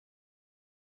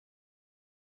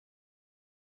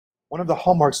One of the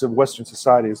hallmarks of Western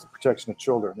society is the protection of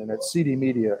children, and at CD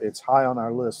Media, it's high on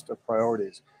our list of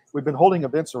priorities. We've been holding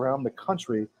events around the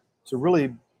country to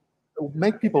really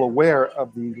make people aware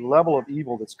of the level of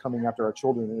evil that's coming after our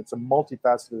children, and it's a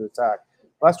multifaceted attack.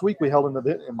 Last week, we held an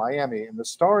event in Miami, and the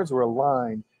stars were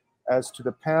aligned as to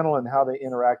the panel and how they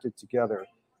interacted together.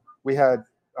 We had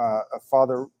a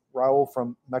Father Raul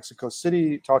from Mexico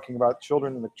City talking about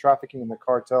children and the trafficking and the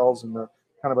cartels and the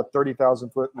kind of a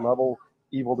 30,000-foot level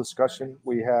evil discussion.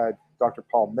 We had Dr.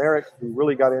 Paul Merrick, who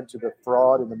really got into the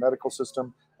fraud in the medical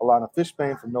system. Alana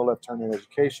Fishbane from No Left Turn in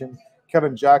Education.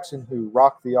 Kevin Jackson, who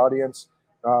rocked the audience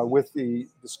with the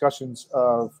discussions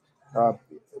of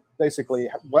basically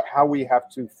how we have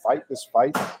to fight this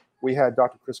fight. We had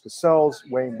Dr. Chris Cassels,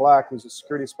 Wayne Black, who's a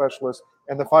security specialist,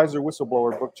 and the Pfizer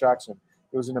whistleblower, Brooke Jackson.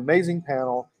 It was an amazing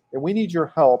panel, and we need your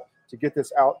help to get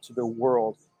this out to the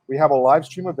world. We have a live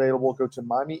stream available. Go to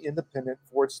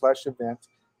MiamiIndependent.com/event,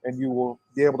 and you will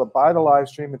be able to buy the live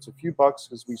stream. It's a few bucks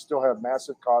because we still have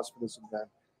massive costs for this event.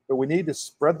 But we need to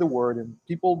spread the word, and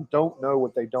people don't know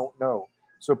what they don't know.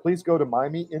 So please go to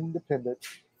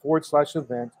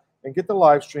MiamiIndependent.com/event and get the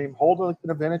live stream. Hold an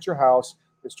event at your house.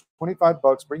 It's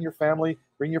 $25. Bring your family,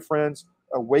 bring your friends,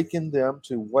 awaken them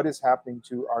to what is happening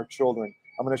to our children.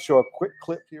 I'm going to show a quick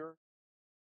clip here.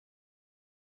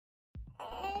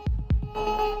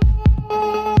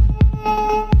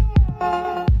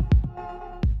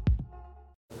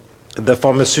 The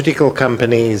pharmaceutical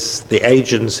companies, the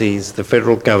agencies, the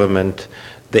federal government,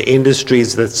 the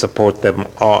industries that support them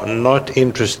are not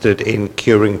interested in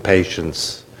curing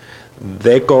patients.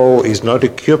 Their goal is not to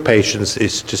cure patients,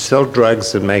 it's to sell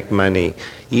drugs and make money,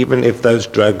 even if those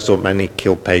drugs or money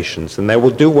kill patients. And they will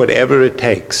do whatever it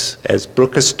takes. As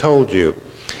Brooke has told you,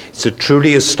 it's a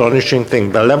truly astonishing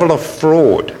thing. The level of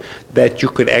fraud that you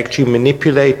could actually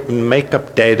manipulate and make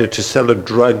up data to sell a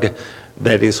drug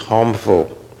that is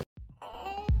harmful.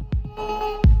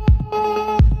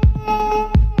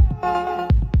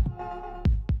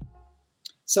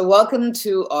 So welcome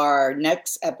to our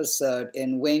next episode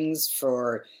in Wings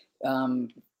for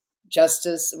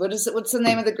Justice. What is it? What's the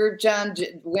name of the group, John?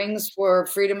 Wings for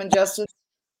Freedom and Justice?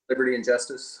 Liberty and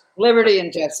Justice. Liberty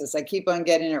and Justice. I keep on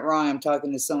getting it wrong. I'm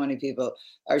talking to so many people.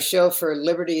 Our show for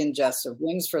Liberty and Justice,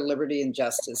 Wings for Liberty and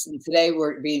Justice. And today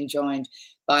we're being joined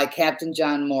by Captain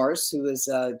John Morse, who is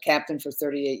a captain for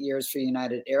 38 years for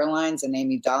United Airlines, and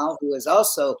Aimee Dahl, who is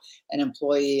also an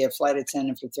employee, a flight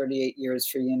attendant for 38 years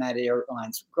for United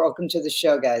Airlines. Welcome to the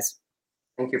show, guys.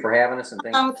 Thank you for having us, and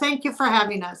thank you for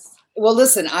having us. Well,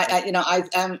 listen,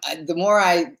 the more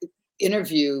I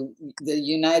interview the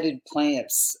United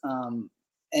plaintiffs,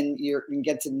 and you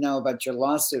get to know about your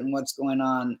lawsuit and what's going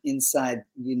on inside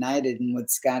United and with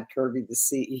Scott Kirby, the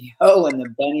CEO, and the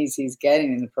bennies he's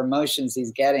getting and the promotions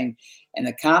he's getting and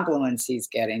the compliments he's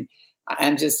getting.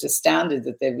 I'm just astounded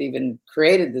that they've even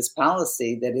created this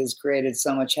policy that has created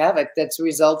so much havoc that's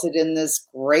resulted in this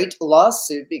great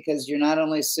lawsuit, because you're not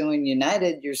only suing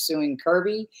United, you're suing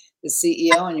Kirby, the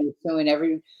CEO, and you're suing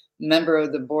every member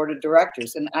of the board of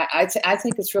directors. And I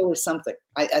think it's really something.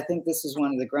 I think this is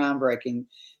one of the groundbreaking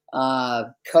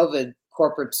COVID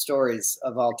corporate stories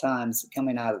of all times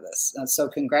coming out of this. So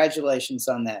congratulations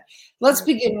on that. Let's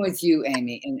begin with you,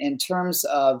 Aimee, in terms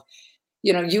of,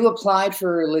 you applied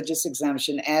for a religious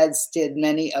exemption, as did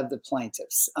many of the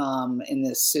plaintiffs in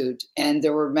this suit. And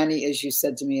there were many, as you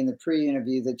said to me in the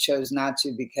pre-interview, that chose not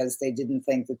to because they didn't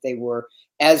think that they were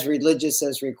as religious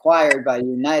as required by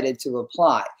United to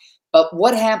apply. But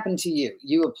what happened to you?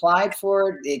 You applied for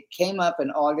it. It came up in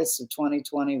August of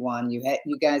 2021. You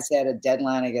guys had a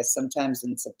deadline, I guess, sometimes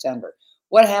in September.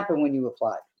 What happened when you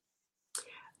applied?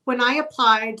 When I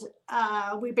applied,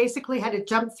 we basically had to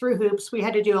jump through hoops. We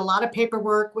had to do a lot of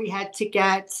paperwork. We had to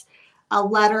get a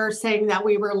letter saying that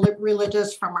we were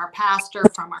religious from our pastor,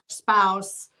 from our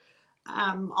spouse,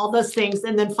 all those things.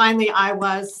 And then finally I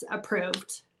was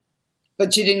approved.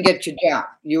 But you didn't get your job.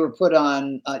 You were put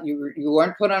on, you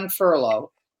weren't put on furlough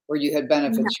where you had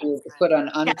benefits. No. You were put on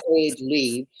unpaid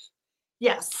leave.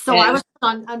 Yes. So I was put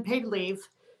on unpaid leave.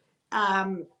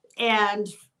 And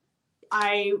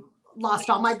I lost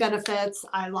all my benefits.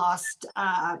 I was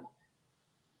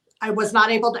not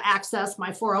able to access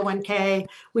my 401k.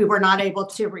 We were not able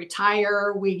to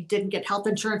retire. We didn't get health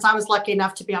insurance. I was lucky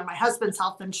enough to be on my husband's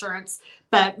health insurance,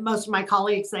 but most of my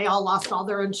colleagues, they all lost all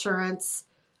their insurance.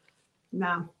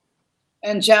 No.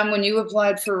 And John, when you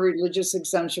applied for religious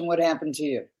exemption, what happened to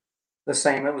you? The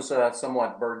same. It was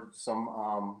somewhat burdensome.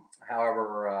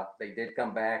 However, they did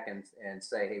come back and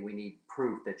say, hey, we need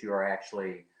proof that you are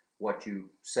actually what you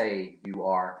say you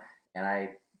are. And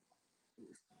I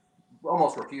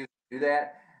almost refused to do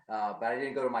that. but I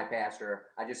didn't go to my pastor.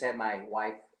 I just had my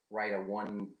wife write a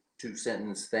 1-2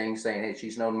 sentence thing saying, hey,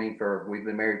 we've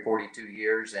been married 42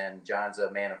 years, and John's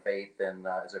a man of faith and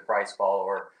is a Christ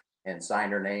follower, and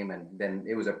signed her name. And then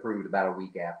it was approved about a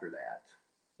week after that.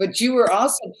 But you were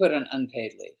also put on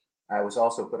unpaid leave. I was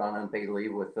also put on unpaid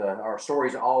leave with all our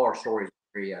stories are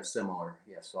very similar.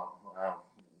 Yes. So,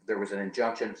 there was an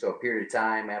injunction. So a period of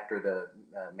time after the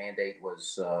mandate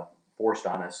was forced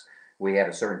on us, we had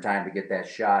a certain time to get that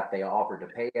shot. They offered to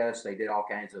pay us. They did all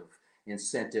kinds of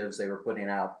incentives. They were putting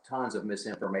out tons of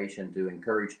misinformation to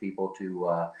encourage people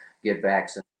to get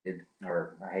vaccinated,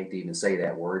 or I hate to even say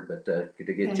that word, but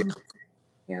to get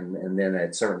and then at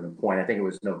a certain point, I think it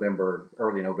was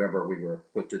early November, we were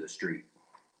put to the street.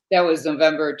 That was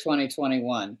November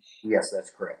 2021. Yes, that's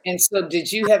correct. And so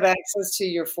did you have access to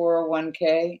your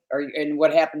 401k, and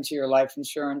what happened to your life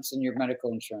insurance and your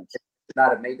medical insurance? Should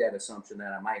not have made that assumption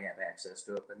that I might have access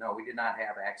to it, but no, we did not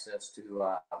have access to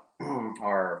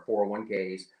our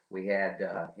 401ks. We had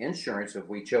insurance if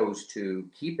we chose to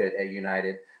keep it at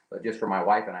United, but just for my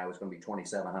wife and I, it was going to be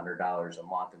 $2,700 a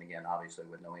month. And again, obviously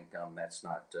with no income, that's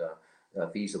not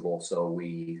feasible. So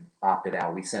we opted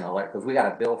out. We sent a letter because we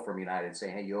got a bill from United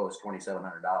saying, hey, you owe us $2,700.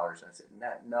 I said,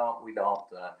 no, we don't.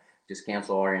 Just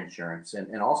cancel our insurance.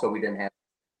 And also we didn't have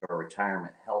a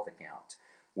retirement health account,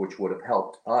 which would have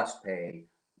helped us pay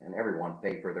and everyone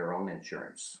pay for their own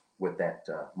insurance with that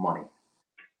money.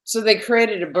 So they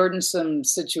created a burdensome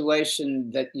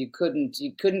situation that you couldn't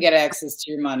get access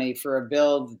to your money for a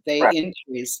bill that they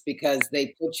increased because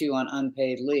they put you on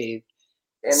unpaid leave.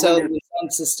 And so it was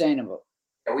unsustainable.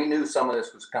 Yeah, we knew some of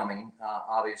this was coming,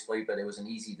 obviously, but it was an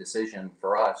easy decision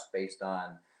for us based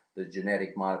on the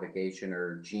genetic modification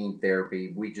or gene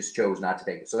therapy. We just chose not to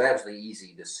take it. So that was the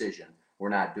easy decision. We're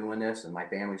not doing this, and my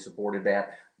family supported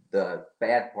that. The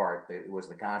bad part was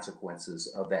the consequences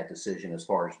of that decision as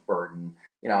far as burden.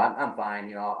 I'm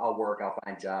fine. I'll work. I'll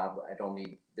find a job. I don't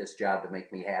need this job to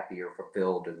make me happy or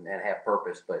fulfilled and have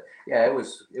purpose. But yeah, it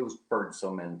was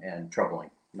burdensome and troubling,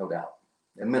 no doubt,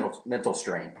 and mental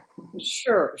strain.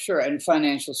 Sure, and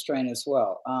financial strain as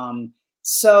well.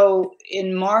 So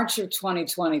in March of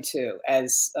 2022,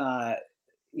 as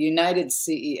United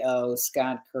CEO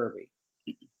Scott Kirby,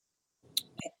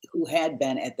 who had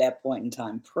been at that point in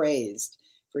time praised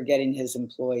for getting his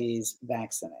employees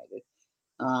vaccinated,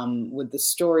 with the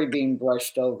story being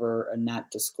brushed over and not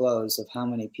disclosed of how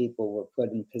many people were put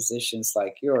in positions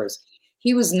like yours,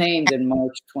 he was named in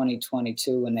March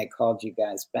 2022 when they called you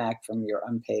guys back from your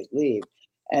unpaid leave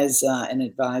as an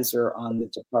advisor on the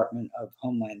Department of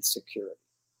Homeland Security.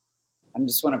 I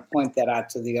just want to point that out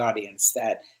to the audience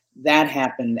that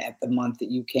happened at the month that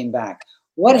you came back.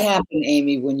 What happened,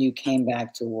 Aimee, when you came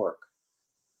back to work?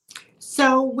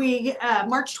 So we,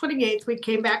 March 28th, we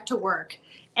came back to work.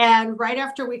 And right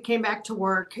after we came back to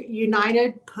work,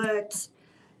 United put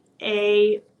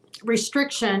a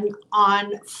restriction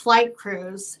on flight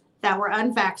crews that were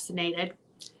unvaccinated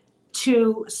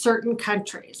to certain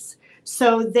countries.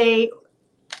 So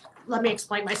let me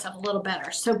explain myself a little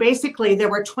better. So basically there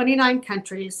were 29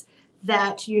 countries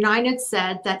that United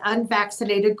said that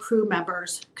unvaccinated crew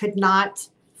members could not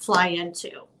fly into.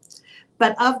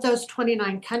 But of those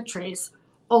 29 countries,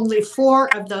 only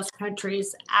 4 of those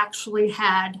countries actually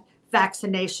had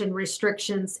vaccination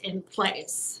restrictions in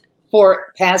place.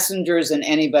 For passengers and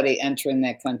anybody entering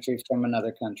that country from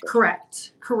another country.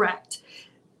 Correct.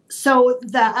 So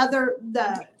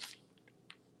the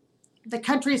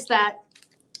countries that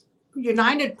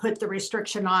United put the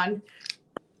restriction on,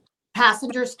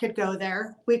 passengers could go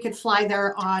there. We could fly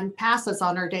there on passes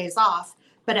on our days off.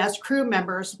 But as crew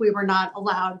members, we were not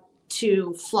allowed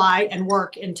to fly and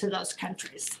work into those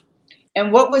countries.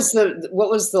 And what was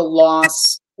the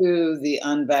loss to the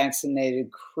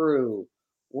unvaccinated crew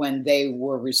when they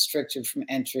were restricted from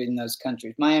entering those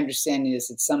countries? My understanding is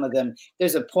that some of them,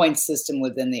 there's a point system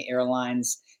within the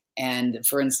airlines. And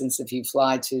for instance, if you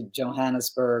fly to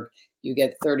Johannesburg, you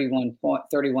get 31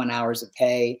 hours of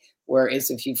pay. Whereas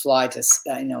if you fly to,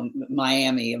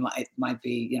 Miami, it might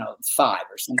be, 5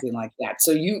 or something like that.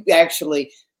 So you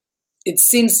actually, it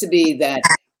seems to be that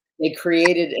they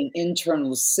created an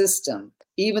internal system,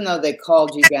 even though they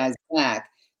called you guys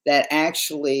back, that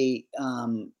actually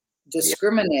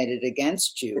discriminated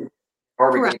against you.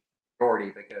 Correct.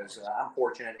 Because I'm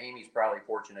fortunate, Aimee's probably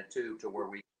fortunate too, to where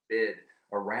we bid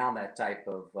around that type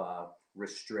of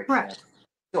restriction. Correct. It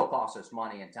still costs us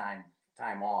money and time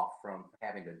off from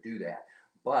having to do that.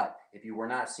 But if you were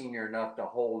not senior enough to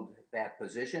hold that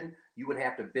position, you would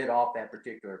have to bid off that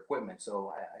particular equipment.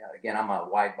 So again, I'm a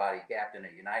wide body captain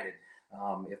at United.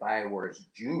 If I were a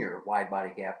junior wide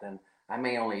body captain, I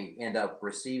may only end up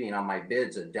receiving on my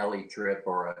bids a Delhi trip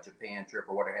or a Japan trip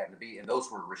or whatever it happened to be, and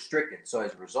those were restricted. So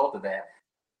as a result of that,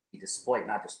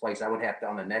 not displaced. I would have to,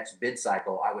 on the next bid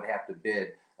cycle, I would have to bid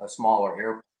a smaller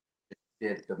airport,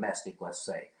 bid domestic, let's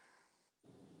say.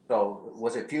 So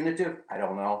was it punitive? I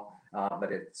don't know,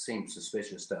 but it seemed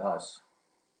suspicious to us.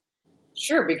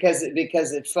 Sure, because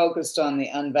it focused on the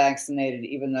unvaccinated,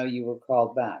 even though you were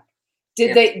called back.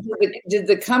 Did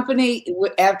the company,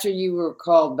 after you were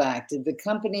called back, did the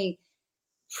company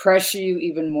pressure you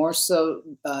even more so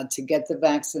to get the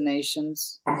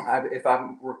vaccinations? If I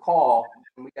recall,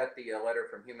 we got the letter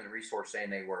from Human Resource saying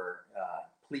they were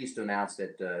pleased to announce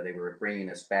that they were bringing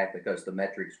us back because the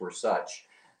metrics were such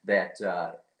that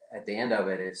at the end of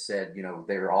it, it said,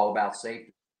 they're all about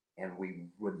safety. And we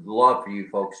would love for you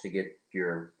folks to get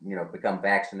your, become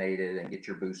vaccinated and get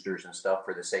your boosters and stuff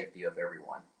for the safety of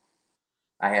everyone.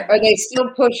 Are they still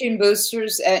pushing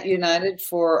boosters at United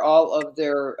for all of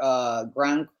their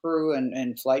ground crew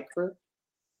and flight crew?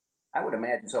 I would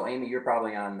imagine so. Aimee, you're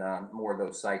probably on more of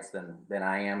those sites than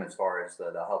I am as far as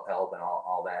the help and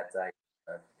all that. I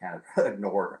kind of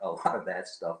ignore a lot of that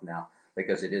stuff now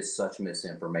because it is such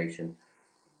misinformation.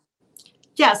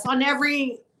 Yes, on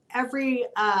every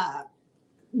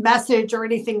message or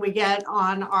anything we get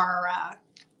on our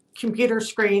computer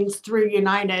screens through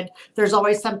United, there's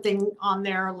always something on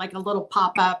there like a little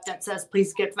pop-up that says,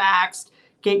 please get vaxxed,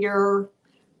 get your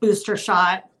booster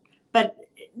shot. But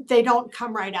they don't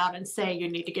come right out and say you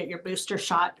need to get your booster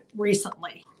shot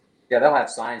recently. Yeah, they'll have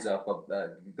signs up of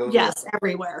go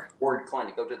everywhere. Ward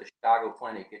clinic, go to the Chicago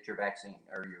clinic, get your vaccine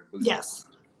or your booster.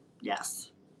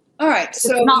 Yes. All right.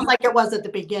 So it's not like it was at the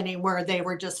beginning where they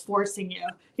were just forcing you.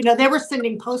 They were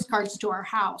sending postcards to our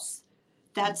house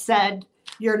that said,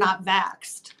 you're not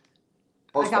vaxxed.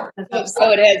 So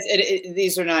it has,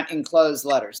 these are not enclosed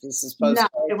letters. This is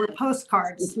postcards. No, they were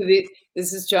postcards.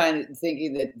 This is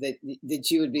thinking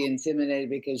that you would be intimidated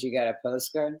because you got a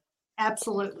postcard?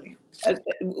 Absolutely.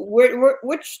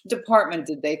 Which department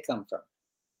did they come from?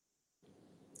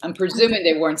 I'm presuming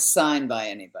they weren't signed by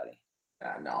anybody.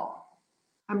 No.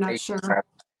 I'm not sure.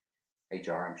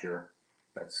 HR, I'm sure.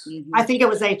 I think it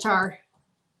was HR.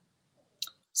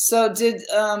 So did,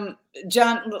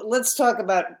 John, let's talk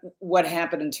about what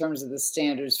happened in terms of the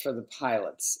standards for the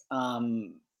pilots.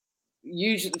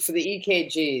 Usually for the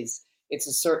EKGs, it's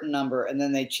a certain number, and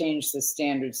then they change the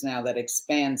standards now that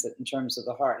expands it in terms of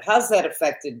the heart. How's that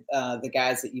affected the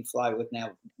guys that you fly with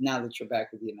now that you're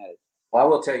back with United? Well, I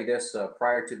will tell you this,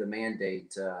 prior to the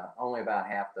mandate, only about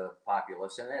half the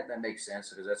populace, and that makes sense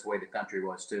because that's the way the country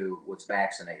was too, was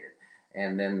vaccinated.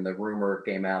 And then the rumor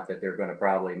came out that they're going to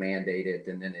probably mandate it,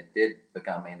 and then it did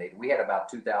become mandated. We had about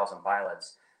 2,000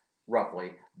 pilots,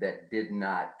 roughly, that did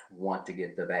not want to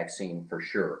get the vaccine for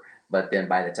sure. But then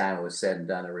by the time it was said and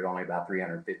done, there were only about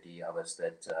 350 of us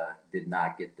that did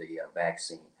not get the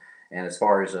vaccine. And as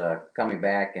far as coming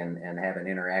back and having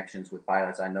interactions with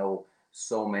pilots, I know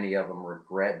so many of them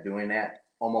regret doing that.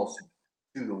 Almost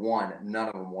 2 to 1, none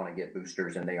of them want to get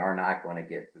boosters, and they are not going to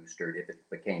get boosted if it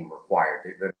became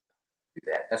required. They're do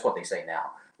that. That's what they say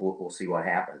now. We'll see what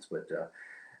happens. But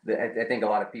I think a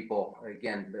lot of people,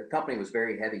 again, the company was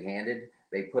very heavy-handed.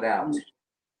 They put out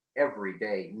every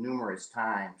day, numerous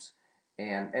times,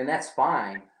 and that's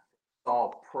fine. It's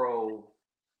all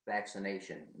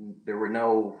pro-vaccination. There were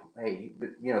no, hey,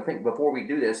 think before we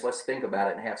do this, let's think about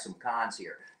it and have some cons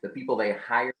here. The people they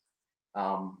hired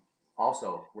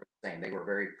also were saying they were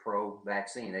very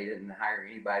pro-vaccine. They didn't hire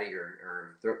anybody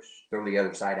or throw the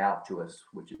other side out to us,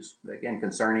 which is, again,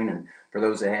 concerning. And for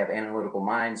those that have analytical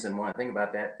minds and want to think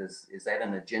about that, is that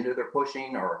an agenda they're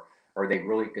pushing, or are they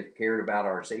really cared about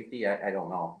our safety? I don't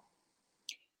know.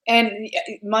 And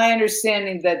my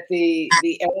understanding that the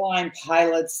Airline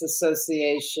Pilots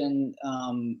Association,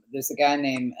 there's a guy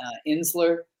named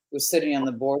Insler was sitting on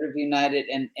the board of United.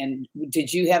 And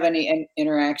did you have any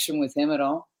interaction with him at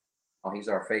all? Oh, he's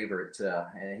our favorite,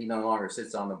 and he no longer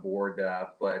sits on the board.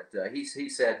 But he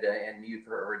said, and you've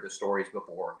heard the stories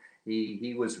before.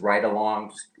 He was right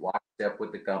along lockstep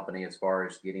with the company as far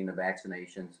as getting the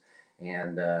vaccinations,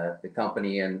 and the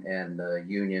company and the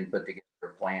union put together a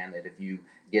plan that if you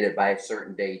get it by a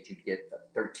certain date, you get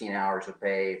 13 hours of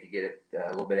pay. If you get it a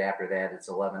little bit after that, it's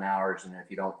 11 hours, and if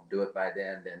you don't do it by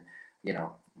then you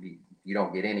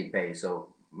don't get any pay.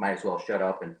 So might as well shut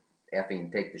up and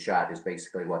effing take the shot is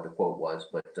basically what the quote was,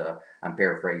 but I'm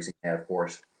paraphrasing that, of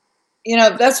course.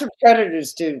 That's what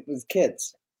predators do with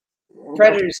kids.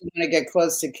 Predators want to get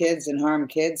close to kids and harm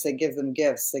kids. They give them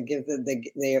gifts.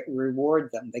 They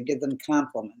reward them. They give them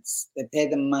compliments. They pay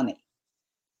them money.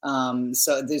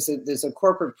 So there's a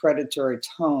corporate predatory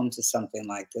tone to something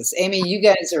like this. Aimee, you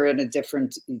guys are in a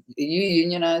different. You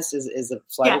unionized as a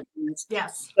flight attendant?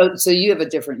 Yes. So you have a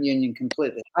different union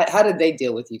completely. How did they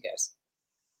deal with you guys?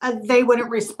 They wouldn't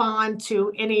respond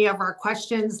to any of our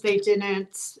questions. They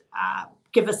didn't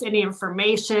give us any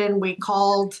information. We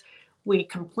called, we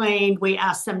complained, we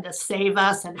asked them to save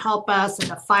us and help us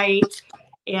in a fight.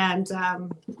 And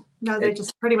no, they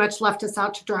just pretty much left us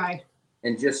out to dry.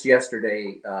 And just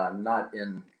yesterday, not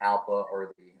in ALPA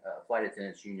or the Flight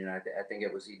Attendants Union, I think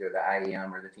it was either the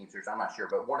IEM or the Teamsters, I'm not sure,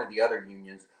 but one of the other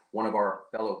unions, one of our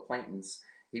fellow acquaintance,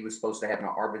 he was supposed to have an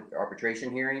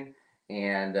arbitration hearing,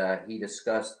 and he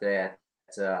discussed that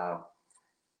the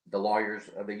lawyers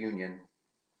of the union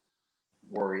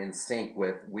were in sync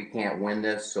with, we can't win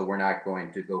this, so we're not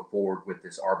going to go forward with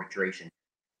this arbitration.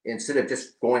 Instead of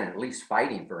just going and at least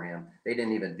fighting for him, they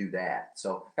didn't even do that.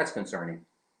 So that's concerning.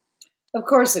 Of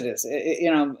course it is.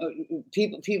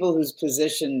 People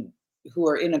who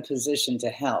are in a position to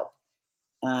help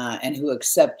and who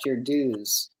accept your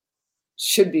dues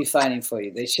should be fighting for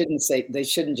you. They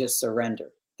shouldn't just surrender.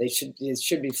 They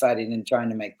should be fighting and trying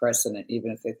to make precedent,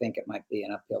 even if they think it might be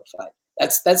an uphill fight.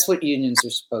 That's what unions are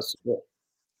supposed to do.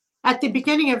 At the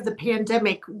beginning of the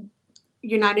pandemic,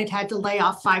 United had to lay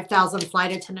off 5,000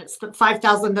 flight attendants.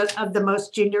 5,000 of the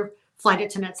most junior flight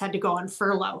attendants had to go on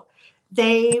furlough.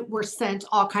 They were sent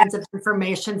all kinds of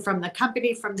information from the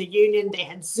company, from the union. They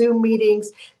had Zoom meetings.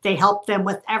 They helped them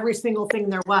with every single thing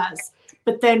there was.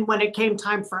 But then when it came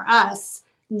time for us,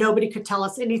 nobody could tell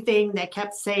us anything. They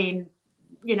kept saying,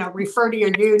 refer to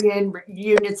your union.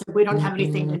 Union said, we don't have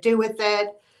anything to do with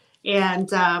it. And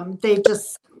they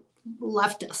just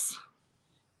left us.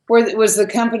 Was the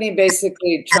company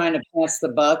basically trying to pass the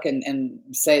buck and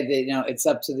say that, it's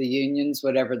up to the unions,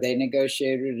 whatever they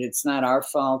negotiated, it's not our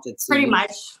fault? It's pretty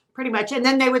much. And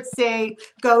then they would say,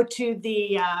 go to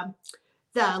the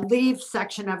leave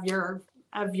section of your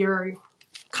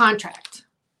contract.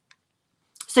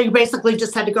 So you basically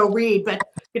just had to go read, but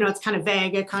it's kind of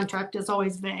vague. A contract is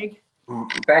always vague.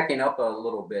 Backing up a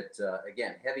little bit,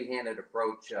 again, heavy-handed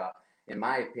approach, in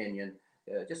my opinion.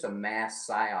 Just a mass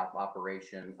PSYOP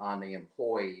operation on the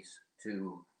employees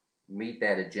to meet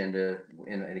that agenda.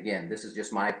 And again, this is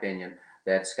just my opinion,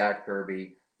 that Scott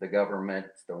Kirby, the government,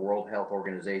 the World Health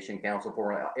Organization, Council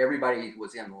for, everybody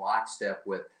was in lockstep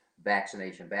with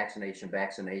vaccination.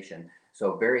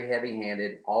 So very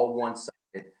heavy-handed, all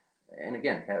one-sided. And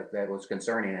again, that was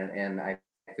concerning. And I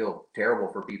feel terrible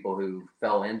for people who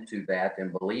fell into that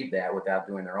and believed that without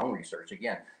doing their own research.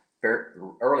 Again,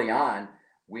 early on,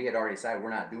 we had already decided we're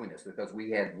not doing this because we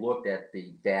had looked at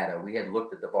the data. We had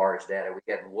looked at the VARS data.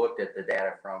 We had looked at the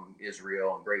data from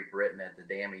Israel and Great Britain at the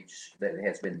damage that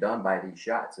has been done by these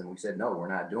shots. And we said, no,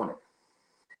 we're not doing it.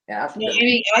 And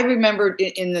I remember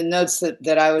in the notes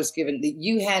that I was given that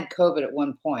you had COVID at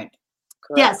one point,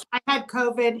 correct? Yes, I had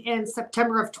COVID in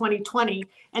September of 2020.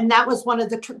 And that was one of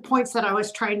the points that I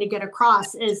was trying to get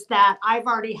across, is that I've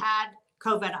already had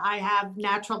COVID. I have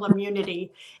natural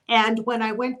immunity. And when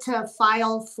I went to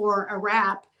file for a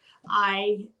RAP,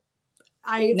 I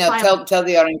tell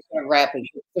the audience what a RAP is.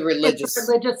 The religious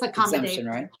accommodation, exemption,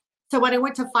 right? So when I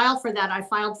went to file for that, I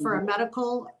filed for a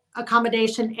medical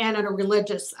accommodation and a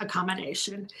religious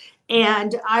accommodation.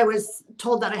 And I was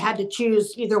told that I had to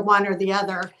choose either one or the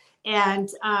other.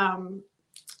 And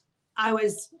I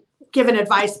was given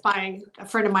advice by a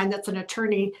friend of mine that's an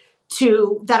attorney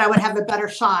that I would have a better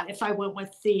shot if I went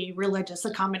with the religious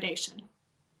accommodation.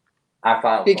 I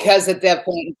filed because at that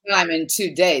point in time, and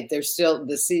to date, there's still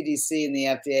the CDC and the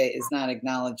FDA is not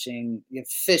acknowledging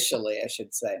officially, I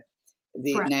should say,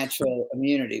 the Correct. Natural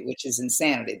immunity, which is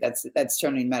insanity. That's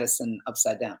turning medicine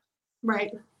upside down.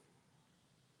 Right.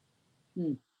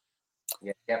 Hmm.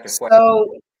 Yeah, you have to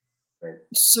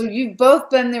So you've both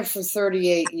been there for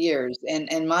 38 years,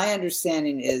 and my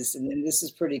understanding is, and this is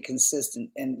pretty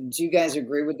consistent, and do you guys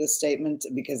agree with this statement?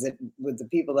 Because with the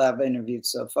people that I've interviewed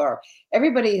so far,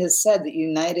 everybody has said that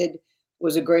United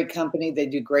was a great company. They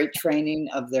do great training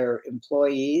of their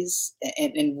employees.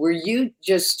 And were you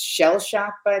just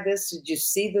shell-shocked by this? Did you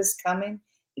see this coming?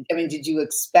 I mean, did you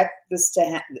expect this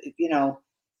to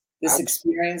this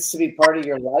experience to be part of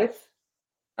your life?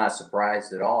 Not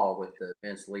surprised at all with the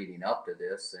events leading up to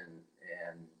this, and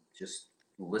just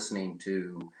listening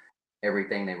to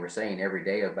everything they were saying every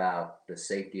day about the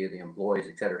safety of the employees,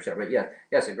 et cetera, et cetera. But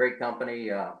yes, a great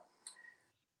company.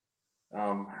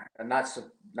 I'm not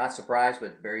surprised,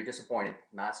 but very disappointed.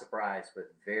 Not surprised, but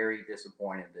very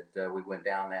disappointed that we went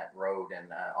down that road, and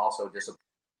also disappointed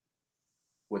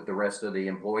with the rest of the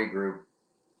employee group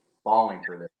falling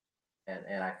for this.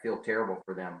 And I feel terrible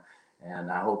for them.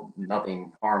 And I hope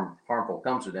nothing harmful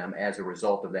comes to them as a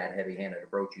result of that heavy-handed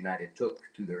approach United took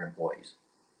to their employees,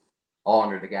 all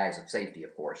under the guise of safety,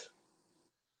 of course.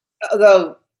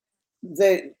 Although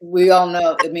we all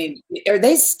know, I mean, are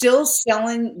they still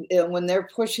selling when they're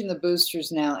pushing the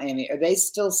boosters now, Aimee? Are they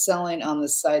still selling on the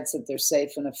sites that they're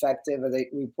safe and effective? Are they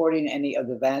reporting any of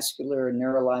the vascular and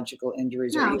neurological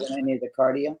injuries or even any of the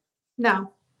cardio?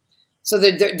 No. So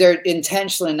they're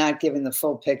intentionally not giving the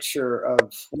full picture of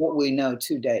what we know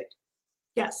to date.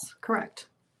 Yes, correct.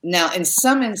 Now, in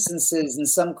some instances, in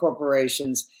some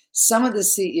corporations, some of the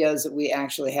CEOs that we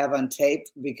actually have on tape,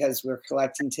 because we're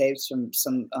collecting tapes from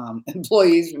some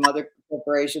employees from other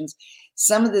corporations,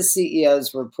 some of the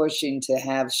CEOs were pushing to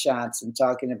have shots and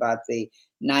talking about the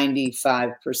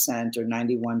 95% or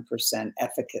 91%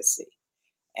 efficacy.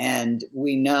 And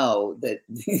we know that,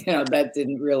 that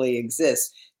didn't really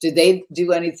exist. Did they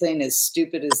do anything as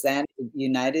stupid as that,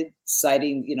 United,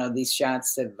 citing, these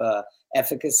shots have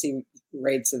efficacy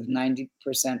rates of 90%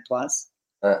 plus?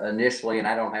 Initially, and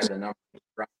I don't have the numbers in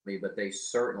front of me, but they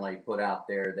certainly put out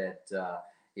there that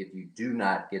if you do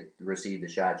not receive the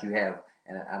shots, you have,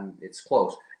 and it's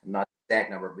close, I'm not the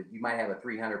exact number, but you might have a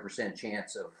 300%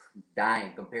 chance of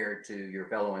dying compared to your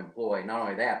fellow employee. Not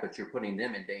only that, but you're putting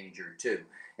them in danger too.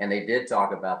 And they did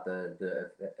talk about the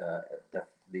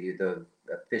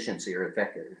efficiency or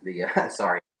effective, the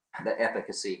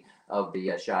efficacy of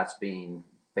the shots being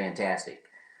fantastic.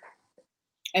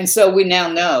 And so we now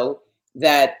know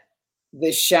that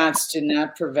the shots do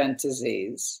not prevent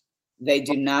disease. They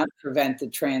do not prevent the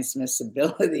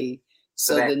transmissibility.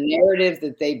 So the narrative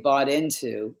that they bought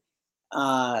into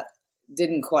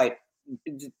didn't quite,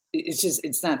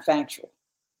 it's not factual.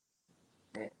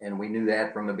 And we knew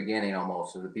that from the beginning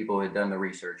almost. So the people who had done the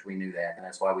research, we knew that. And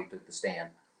that's why we took the stand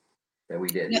that we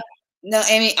did. No,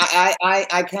 Aimee,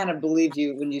 I kind of believe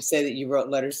you when you say that you wrote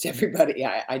letters to everybody.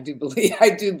 I do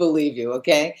believe you.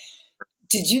 Okay.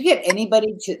 Did you get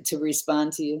anybody to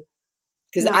respond to you?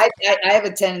 Because No. I have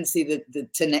a tendency that the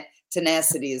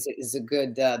tenacity is a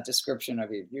good description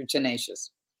of you. You're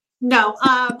tenacious. No,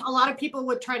 a lot of people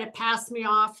would try to pass me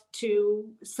off to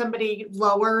somebody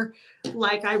lower.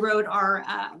 Like I wrote our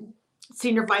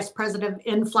senior vice president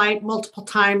in flight multiple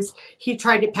times. He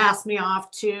tried to pass me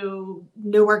off to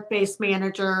Newark-based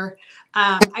manager.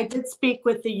 I did speak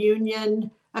with the union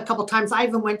a couple times. I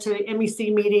even went to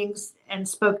MEC meetings and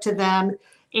spoke to them.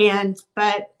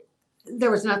 But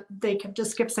there was not, they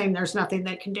just kept saying there's nothing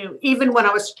they can do. Even when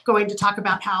I was going to talk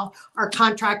about how our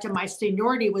contract and my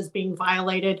seniority was being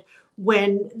violated,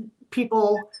 when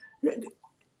people,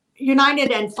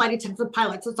 United and flight attendants and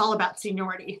pilots, it's all about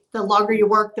seniority. The longer you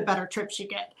work, the better trips you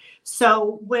get.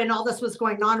 So when all this was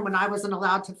going on, when I wasn't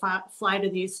allowed to fly to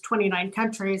these 29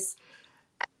 countries,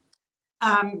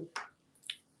 I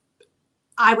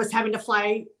was having to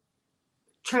fly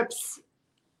trips.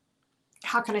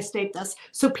 How can I state this?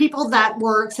 So people that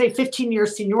were, say, 15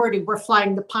 years seniority were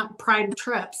flying the prime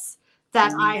trips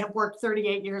that I have worked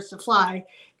 38 years to fly.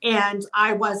 And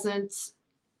I wasn't,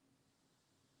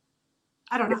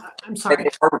 I don't know. I'm sorry.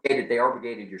 They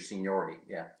obligated your seniority.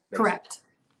 Yeah. Basically. Correct.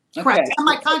 Okay. Correct. And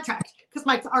my contract,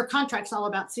 because our contract's all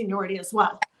about seniority as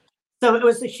well. So it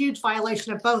was a huge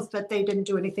violation of both, but they didn't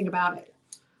do anything about it.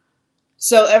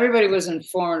 So everybody was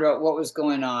informed about what was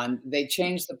going on. They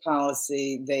changed the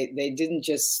policy. They didn't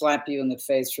just slap you in the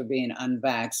face for being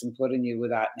unvaxxed and putting you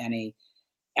without any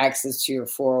access to your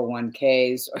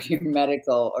 401ks or your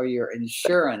medical or your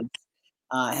insurance,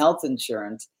 health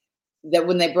insurance. That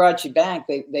when they brought you back,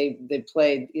 they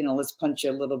played, let's punch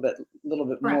you a little bit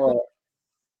Correct. more,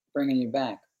 bringing you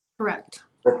back. Correct.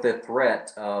 But the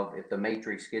threat of if the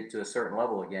matrix get to a certain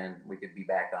level again, we could be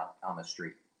back on the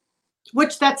street.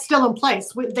 Which that's still in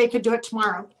place. They could do it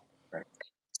tomorrow. Right.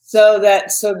 So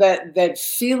that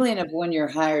feeling of when you're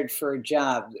hired for a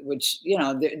job, which,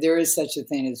 there is such a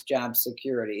thing as job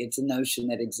security. It's a notion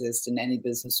that exists in any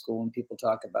business school when people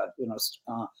talk about,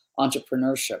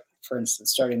 entrepreneurship, for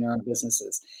instance, starting their own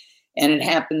businesses. And it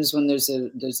happens when there's a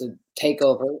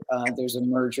takeover, there's a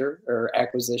merger or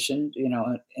acquisition,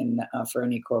 for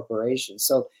any corporation.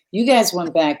 So you guys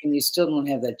went back and you still don't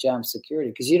have that job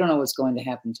security because you don't know what's going to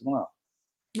happen tomorrow.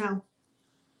 No.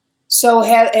 So,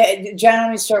 John,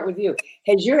 let me start with you.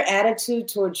 Has your attitude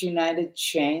towards United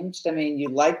changed? I mean, you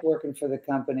like working for the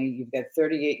company. You've got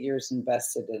 38 years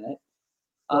invested in it.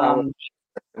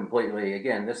 Completely.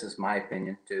 Again, this is my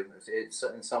opinion too. It's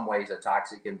in some ways a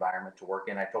toxic environment to work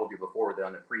in. I told you before that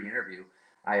on the pre-interview,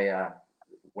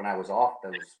 when I was off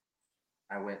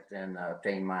I went and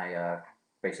obtained my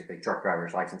basically truck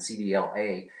driver's license,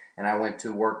 CDLA, and I went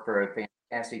to work for a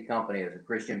fantastic company. It was a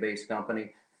Christian-based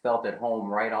company, felt at home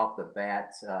right off the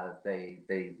bat.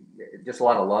 They just a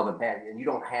lot of love and passion, and you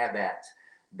don't have that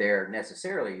there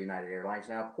necessarily at United Airlines.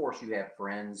 Now, of course, you have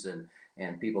friends and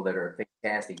people that are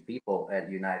fantastic people at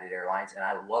United Airlines, and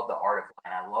I love the art of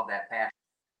flying. I love that passion.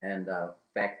 And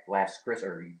back last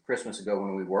Christmas ago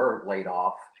when we were laid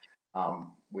off,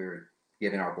 we were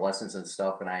giving our blessings and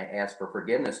stuff, and I asked for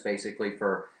forgiveness basically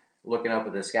for looking up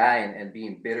at the sky and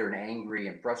being bitter and angry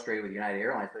and frustrated with United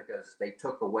Airlines because they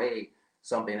took away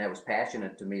something that was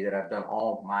passionate to me that I've done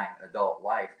all my adult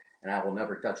life, and I will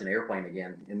never touch an airplane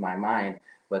again in my mind.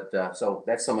 But so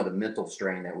that's some of the mental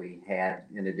strain that we had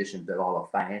in addition to all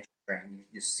the financial strain.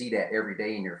 You just see that every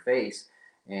day in your face,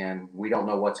 and we don't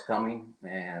know what's coming,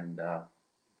 and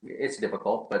it's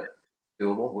difficult, but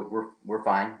doable. We're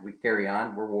fine. We carry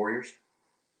on. We're warriors.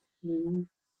 Mm-hmm.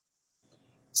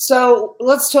 So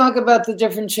let's talk about the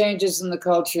different changes in the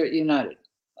culture at United.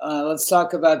 Let's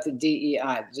talk about the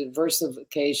DEI,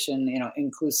 diversification,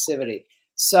 inclusivity.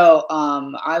 So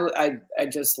I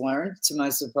just learned, to my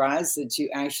surprise, that you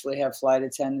actually have flight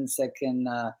attendants that can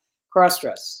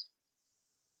cross-dress.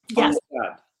 Yes.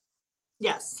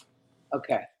 Yes.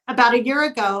 Okay. About a year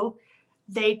ago,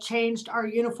 they changed our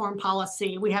uniform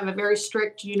policy. We have a very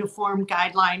strict uniform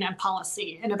guideline and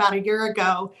policy. And about a year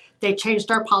ago, they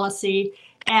changed our policy.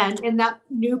 And in that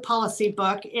new policy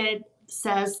book, it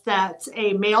says that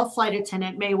a male flight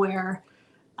attendant may wear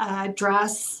a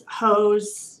dress,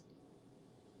 hose,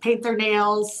 paint their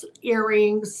nails,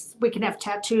 earrings. We can have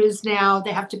tattoos now.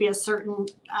 They have to be a certain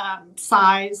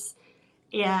size.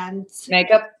 And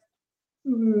makeup?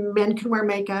 Men can wear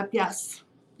makeup. Yes.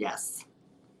 Yes.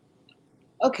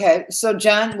 Okay. So,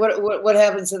 John, what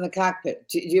happens in the cockpit?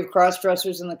 Do you have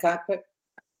cross-dressers in the cockpit?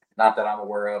 Not that I'm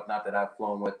aware of, not that I've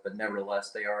flown with, but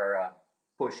nevertheless, they are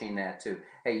pushing that too.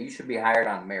 Hey, you should be hired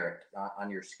on merit, on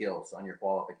your skills, on your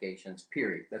qualifications,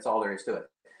 period. That's all there is to it.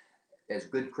 As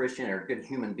good Christian or good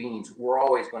human beings, we're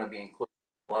always going to be inclusive,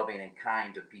 loving, and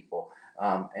kind to people.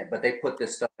 But they put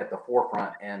this stuff at the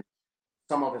forefront, and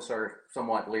some of us are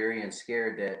somewhat leery and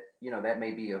scared that, that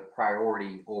may be a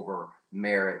priority over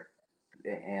merit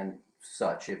and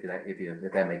such, if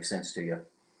that makes sense to you.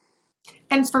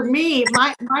 And for me,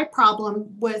 my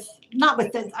problem not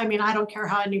with this, I mean, I don't care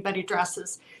how anybody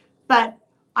dresses, but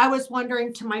I was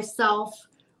wondering to myself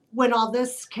when all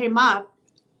this came up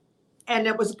and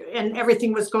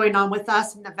everything was going on with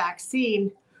us and the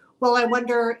vaccine, well, I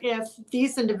wonder if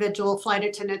these individual flight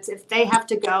attendants, if they have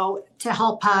to go to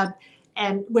Help Hub,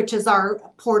 and which is our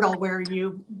portal where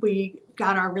we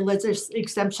got our religious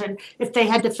exemption, if they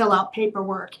had to fill out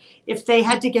paperwork, if they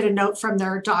had to get a note from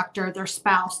their doctor, their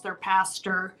spouse, their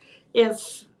pastor,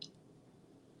 if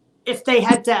they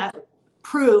had to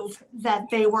prove that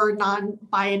they were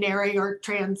non-binary or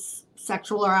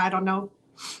transsexual, or I don't know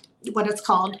what it's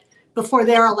called, before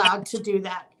they're allowed to do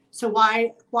that. So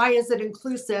why is it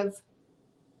inclusive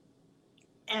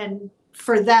and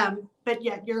for them, but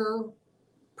yet you're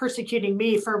persecuting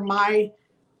me for my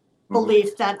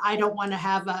belief that I don't want to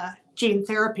have a gene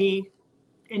therapy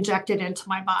injected into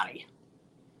my body?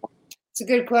 It's a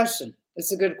good question.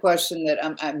 It's a good question that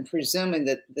I'm presuming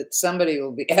that somebody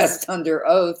will be asked under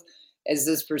oath as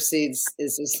this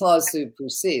lawsuit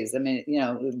proceeds. I mean,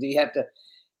 do you have to?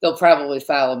 They'll probably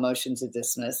file a motion to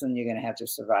dismiss, and you're going to have to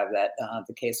survive that.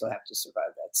 The case will have to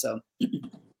survive that. So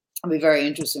it'll be very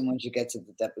interesting once you get to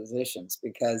the depositions,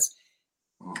 because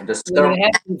when you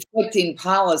have conflicting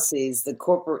policies, the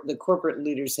corporate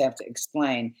leaders have to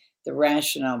explain the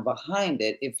rationale behind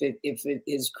it. If it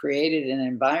is created an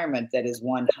environment that is,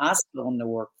 one, hostile in the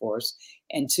workforce,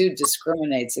 and two,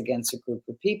 discriminates against a group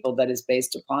of people that is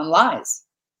based upon lies.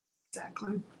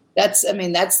 Exactly. That's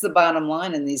the bottom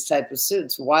line in these type of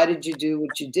suits. Why did you do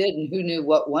what you did, and who knew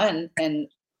what when, and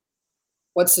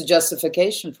what's the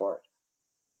justification for it?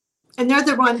 And they're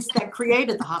the ones that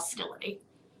created the hostility.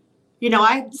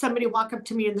 I had somebody walk up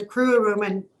to me in the crew room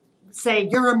and say,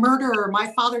 "You're a murderer.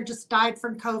 My father just died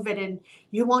from COVID and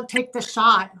you won't take the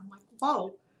shot." I'm like,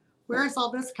 whoa, where is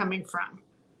all this coming from?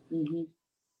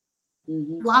 Mm-hmm.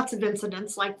 Mm-hmm. Lots of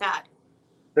incidents like that.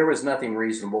 There was nothing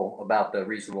reasonable about the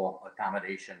reasonable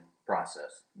accommodation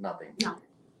process. Nothing. No.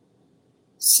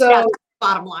 So yeah,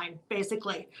 bottom line,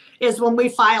 basically, is when we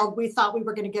filed, we thought we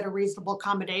were going to get a reasonable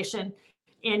accommodation.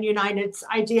 And United's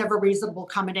idea of a reasonable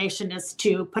accommodation is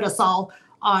to put us all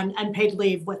on unpaid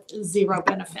leave with zero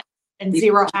benefit and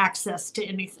zero access to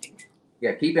anything.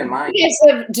 Yeah, keep in mind.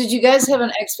 Did you guys have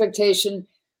an expectation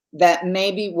that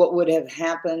maybe what would have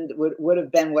happened would have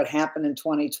been what happened in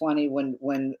 2020 when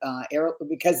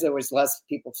because there was less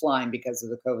people flying because of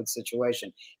the COVID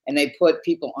situation, and they put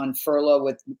people on furlough,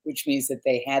 which means that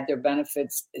they had their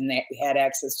benefits and they had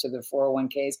access to their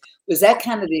 401ks. Was that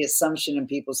kind of the assumption in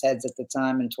people's heads at the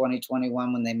time in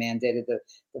 2021 when they mandated the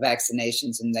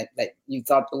vaccinations, and that you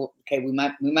thought, okay, we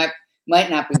might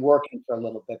not be working for a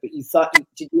little bit, but you thought,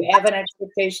 did you have an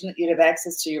expectation that you'd have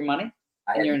access to your money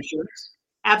and your insurance?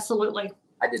 Absolutely.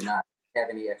 I did not have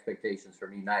any expectations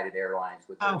from United Airlines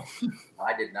with their,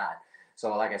 I did not.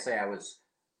 So like I say, I was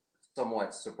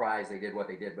somewhat surprised they did what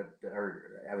they did,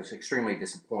 or I was extremely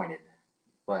disappointed,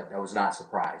 but I was not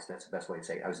surprised. That's the best way to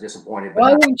say it. I was disappointed.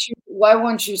 Why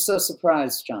weren't you so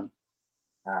surprised, John?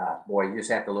 Boy, you just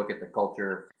have to look at the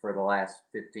culture for the last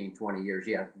 15, 20 years.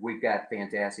 Yeah, we've got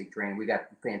fantastic training. We got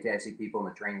fantastic people in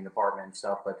the training department and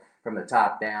stuff, but from the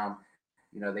top down,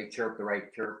 they chirp the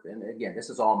right chirp. And again, this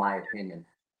is all my opinion.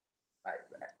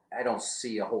 I don't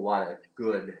see a whole lot of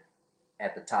good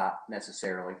at the top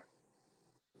necessarily.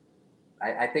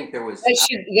 I think there was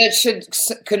that should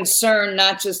concern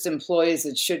not just employees;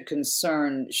 it should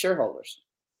concern shareholders.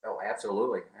 Oh,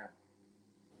 absolutely.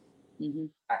 Yeah. Mm-hmm.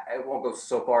 I won't go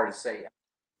so far to say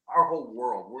our whole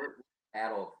world, we're in a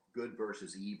battle of good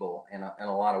versus evil in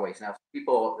a lot of ways. Now,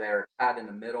 people that are caught in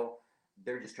the middle,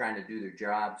 they're just trying to do their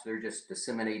jobs. They're just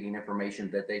disseminating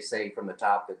information that they say from the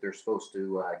top that they're supposed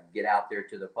to get out there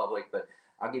to the public. But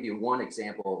I'll give you one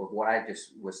example of what I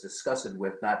just was discussing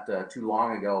with not too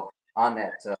long ago on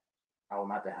that,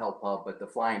 not the Help Hub, but the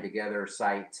Flying Together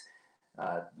site.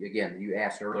 Again, you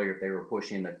asked earlier if they were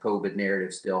pushing the COVID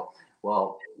narrative still.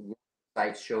 Well,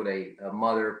 sites showed a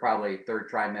mother, probably third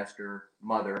trimester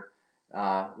mother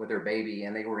with her baby,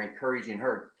 and they were encouraging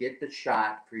her, get the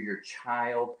shot for your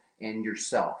child and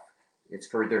yourself. It's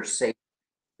for their safety.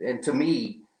 And to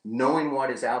me, knowing what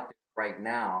is out there right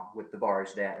now with the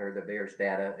VAERS data or the VAERS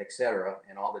data, et cetera,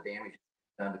 and all the damage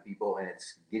done to people, and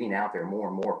it's getting out there more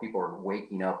and more. People are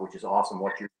waking up, which is awesome.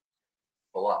 What you're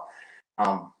people up.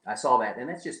 I saw that, and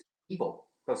that's just evil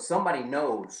because somebody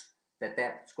knows that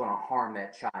that's going to harm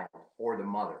that child or the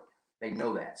mother. They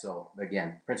know that. So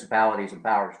again, principalities and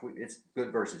powers, it's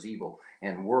good versus evil,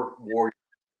 and we're warriors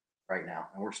right now,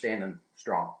 and we're standing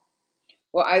strong.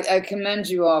 Well, I commend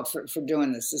you all for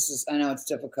doing this. I know it's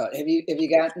difficult. Have you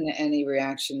gotten any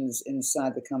reactions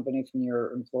inside the company from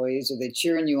your employees? Are they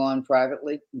cheering you on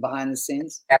privately behind the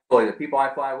scenes? Absolutely. The people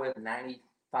I fly with,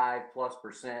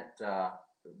 95+%,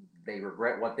 they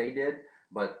regret what they did,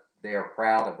 but they are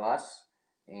proud of us,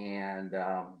 and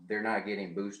they're not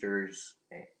getting boosters,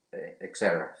 et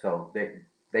cetera. So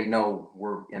they know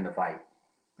we're in the fight,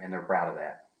 and they're proud of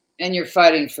that. And you're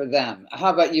fighting for them. How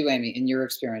about you, Aimee, in your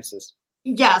experiences?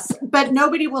 Yes, but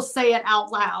nobody will say it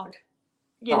out loud,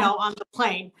 on the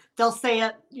plane. They'll say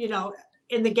it,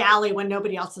 in the galley when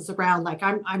nobody else is around. Like,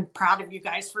 I'm proud of you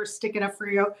guys for sticking up for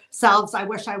yourselves. I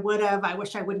wish I would have. I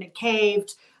wish I wouldn't have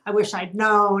caved. I wish I'd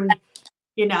known,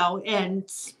 and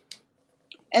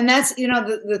that's,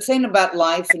 the thing about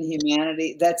life and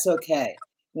humanity, that's okay.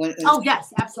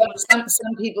 Yes, absolutely.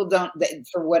 Some people don't,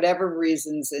 for whatever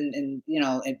reasons, and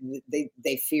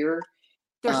they fear.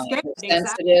 They're scared,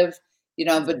 sensitive.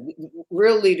 But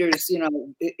real leaders,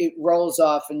 it rolls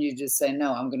off and you just say,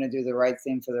 no, I'm going to do the right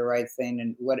thing for the right thing.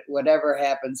 And whatever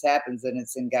happens, and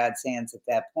it's in God's hands at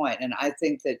that point. And I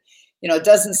think that, it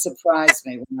doesn't surprise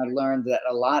me when I learned that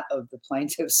a lot of the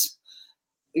plaintiffs,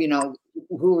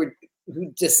 who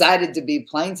decided to be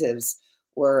plaintiffs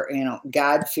were,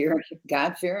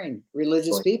 God-fearing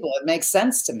religious people. It makes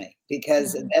sense to me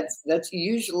because that's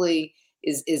usually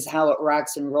is how it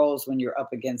rocks and rolls when you're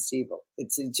up against evil.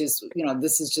 It's just,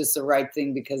 this is just the right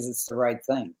thing because it's the right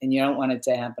thing, and you don't want it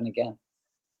to happen again.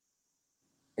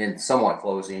 And somewhat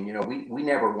closing, we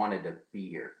never wanted to be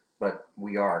here, but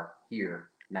we are here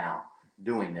now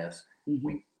doing this. Mm-hmm.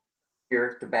 We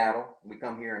here to battle. We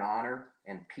come here in honor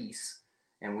and peace,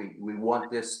 and we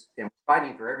want this, and we're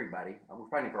fighting for everybody. We're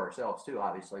fighting for ourselves too,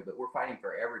 obviously, but we're fighting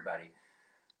for everybody.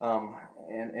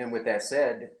 And with that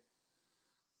said,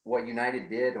 what United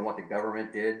did and what the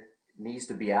government did needs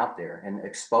to be out there and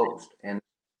exposed, and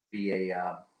be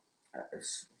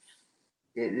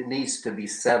it needs to be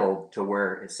settled to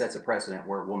where it sets a precedent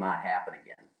where it will not happen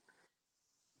again.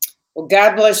 Well,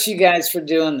 God bless you guys for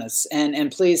doing this,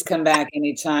 and please come back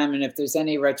anytime. And if there's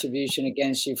any retribution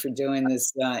against you for doing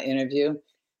this interview,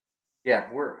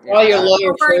 call your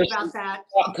lawyer first. About that.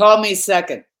 Call me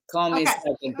second.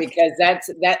 Second, because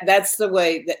that's the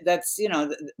way that's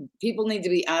people need to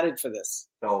be outed for this.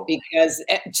 Because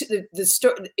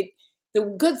the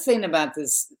good thing about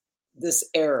this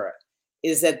era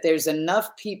is that there's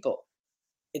enough people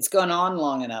It's gone on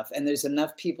long enough, and there's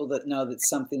enough people that know that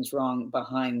something's wrong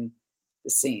behind the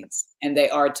scenes, and they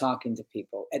are talking to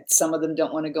people. And some of them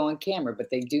don't want to go on camera, but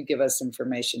they do give us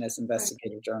information as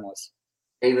investigative journalists.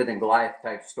 David and Goliath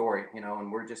type story, you know,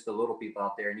 and we're just the little people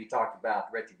out there. And you talked about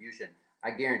retribution. I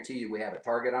guarantee you we have a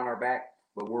target on our back,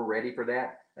 but we're ready for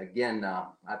that. Again,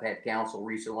 I've had counsel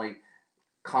recently,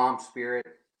 calm spirit,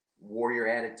 warrior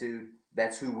attitude.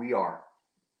 That's who we are.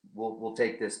 We'll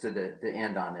take this to the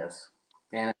end on this.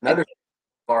 And another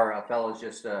our fellows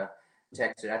just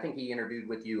texted. I think he interviewed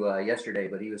with you yesterday,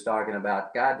 but he was talking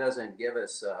about God doesn't give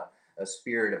us a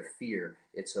spirit of fear.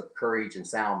 It's of courage and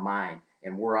sound mind,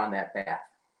 and we're on that path.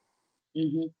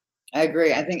 Mm-hmm. I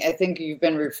agree. I think you've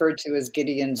been referred to as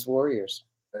Gideon's warriors.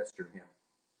 That's true.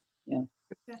 Yeah.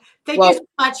 Thank you so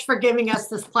much for giving us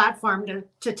this platform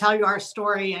to tell you our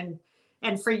story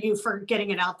and for you for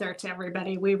getting it out there to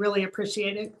everybody. We really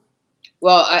appreciate it.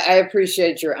 Well, I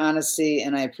appreciate your honesty,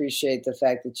 and I appreciate the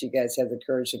fact that you guys have the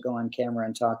courage to go on camera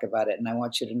and talk about it. And I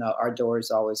want you to know our door is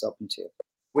always open to you.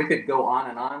 We could go on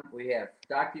and on. We have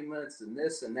documents and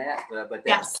this and that, but that's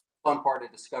Yes. the fun part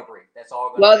of discovery. That's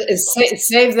all. Well,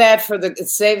 save that for the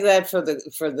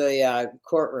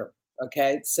courtroom.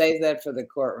 Okay, save that for the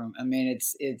courtroom. I mean,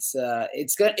 it's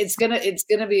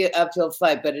gonna be an uphill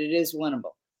fight, but it is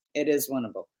winnable. It is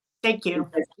winnable. Thank you.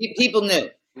 People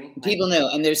knew. People knew,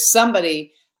 and there's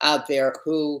somebody out there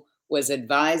who was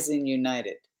advising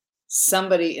United.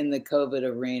 Somebody in the COVID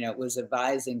arena was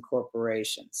advising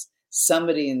corporations.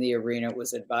 Somebody in the arena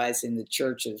was advising the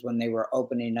churches when they were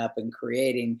opening up and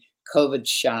creating COVID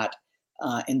shot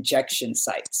injection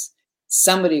sites.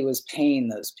 Somebody was paying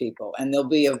those people, and there'll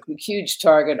be a huge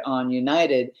target on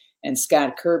United and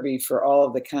Scott Kirby for all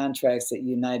of the contracts that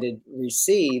United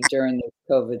received during the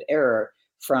COVID era,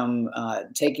 from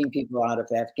taking people out of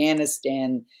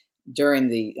Afghanistan during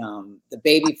the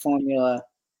baby formula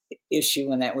issue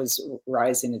when that was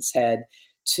rising its head,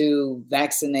 to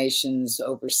vaccinations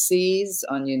overseas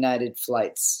on United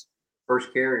flights.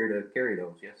 First carrier to carry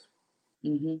those, yes.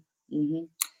 Mm-hmm. Mm-hmm.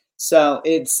 So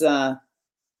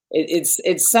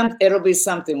it'll be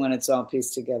something when it's all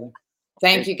pieced together.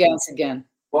 Thank you guys again.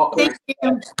 Welcome. Thank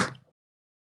you.